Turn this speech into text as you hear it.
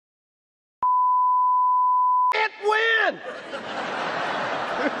win!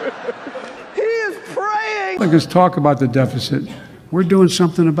 He is praying! Look, let's talk about the deficit. We're doing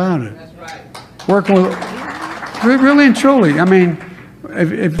something about it. Working with, really and truly, I mean,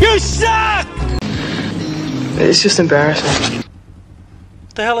 if You suck! It's just embarrassing.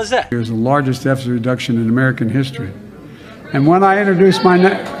 What the hell is that? It's the largest deficit reduction in American history. And when I introduced my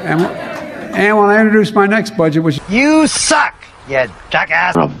next budget, which You suck, you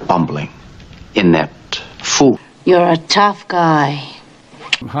jackass! A bumbling, inept fool. You're a tough guy.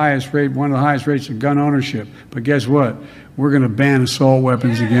 highest rate, one of the highest rates of gun ownership. But guess what? We're going to ban assault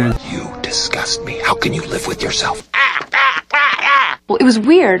weapons again. You disgust me. How can you live with yourself? Well, it was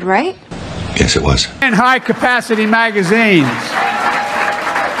weird, right? Yes, it was. And high-capacity magazines.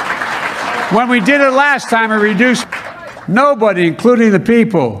 When we did it last time, it reduced. Nobody, including the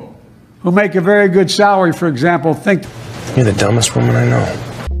people who make a very good salary, for example, think You're the dumbest woman I know.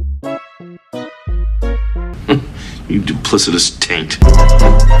 You duplicitous taint.